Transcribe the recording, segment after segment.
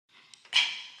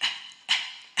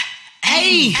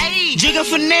Ayy, jigga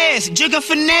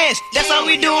finesse, that's all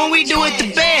we do and we do it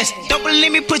the best. Don't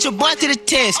believe me, put your boy to the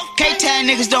test. K-Town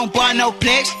niggas don't buy no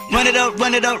plex. Run it up,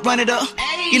 run it up, run it up.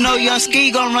 You know Young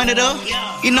Ski gon' run it up.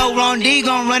 You know Ron D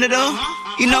gon' run it up.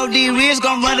 You know D Rizz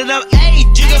gon' run it up. Ayy,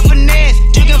 jigga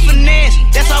finesse,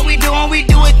 that's all we do and we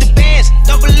do it the best.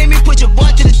 Don't believe me, put your boy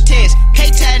to the test.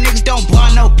 K-Town niggas don't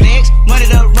buy no plex. Run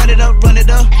it up, run it up, run it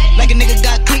up. Like a nigga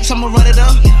got clicks, I'ma run it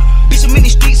up. Bitch, I'm in the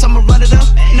streets, I'ma run it up.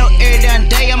 No every damn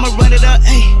day, I'ma run it up.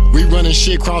 Ay. We running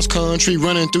shit cross country,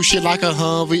 running through shit like a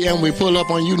Humvee, and we pull up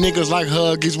on you niggas like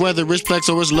Huggies, whether it's flex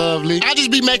or it's lovely. I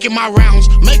just be making my rounds,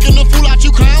 making a fool out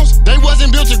you clowns. They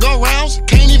wasn't built to go rounds,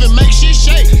 can't even make shit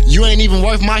shake. You ain't even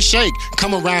worth my shake.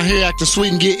 Come around here acting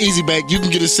sweet and get easy back. You can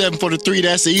get a 7 for the 3,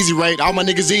 that's the easy rate. All my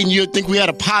niggas eating, you'd think we had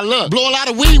a pile up. Blow a lot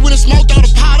of weed when it's smoked out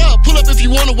the pot up. Pull up if you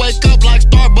wanna wake up like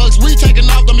Starbucks. We taking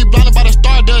off, don't be blinded by the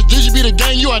stardust. Did you be the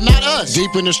gang? You are not us.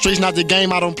 Deep in the streets, not the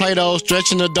game, I don't play those.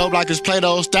 Stretching the dope like it's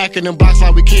Play-Doh. Stacking them blocks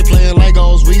like we kid playing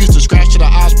Legos. We used to scratch to the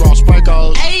Osborne spray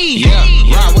goes. Yeah,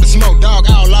 ride with a smoke dog,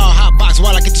 outlaw, hot box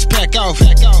while I get this pack off.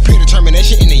 Pure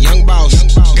determination in the young boss.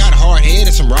 Got a hard head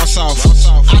and some raw sauce.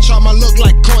 I try my look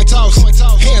like coin toss.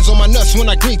 Hands on my nuts when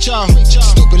I greet y'all.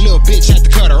 Stupid little bitch, had to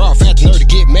cut her off. Had to learn to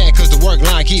get mad cause the work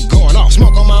line keep going off.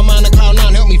 Smoke on my mind, the cloud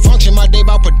 9 help me function. My day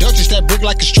about production, stab brick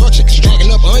like construction.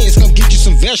 Dragging up onions, come get you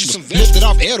some vegetables. Lifted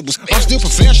off edibles, I'm still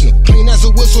professional. Clean as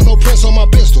a whistle, no prints on my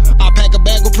pistol. I pack a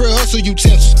bag with pure hustle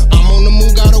utensils. I'm on the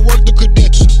move, gotta work the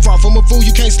credentials. Far from a fool,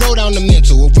 you can't slow down the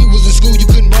mental. If we was in school, you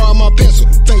couldn't borrow my pencil.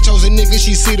 Fake chose a nigga,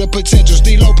 she see the potential.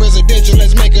 Stilo presidential,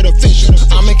 let's make it official.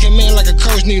 I'm in command like a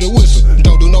coach need a whistle.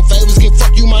 Don't do no favors, get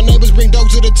fuck you, my neighbors. Bring dope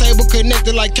to the table,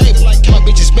 connected like cable. My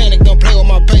bitch Hispanic, don't play with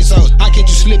my pesos. I catch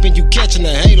you slipping, you catching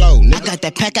the halo, nigga. I got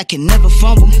that pack, I can never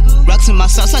fumble. Rocks in my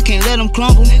sauce, I can't let them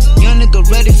crumble. Young nigga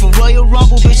ready for Royal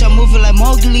Rumble. Bitch, I'm moving like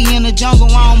Mowgli in the jungle.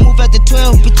 I don't move at the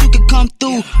 12, but you can come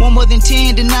through. One more than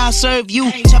 10, then I'll serve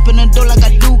you. Chopping the door like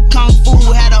I do Kung Fu.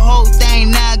 Had a whole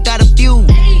thing, now I got a few.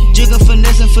 Jigging,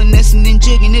 finessing and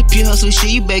jigging. If you hustle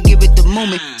shit, you better give it the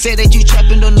moment. Say that you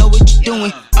trapping, don't know what you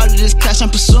doing. All of this cash I'm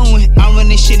pursuing. I'm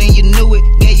running shit and you knew it.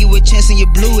 Gave you a chance and you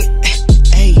blew it.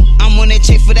 Ayy, I'm on that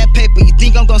check for that paper. You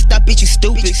think I'm gonna stop it, you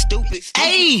stupid.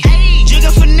 Ayy,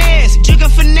 jigga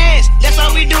finesse, that's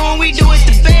all we do and we do it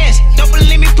the best. Don't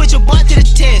believe me, put your boy to the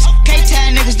test.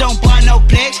 K-Town niggas don't buy no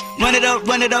plex. Run it up,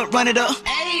 run it up, run it up.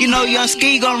 You know Young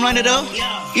Ski gon' run it up.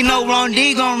 You know Ron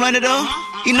D gon' run it up.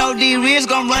 You know D Rizz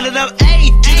gon' run it up.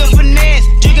 Ayy, jigga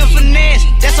finesse,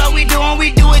 that's all we do and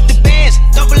we do it the best.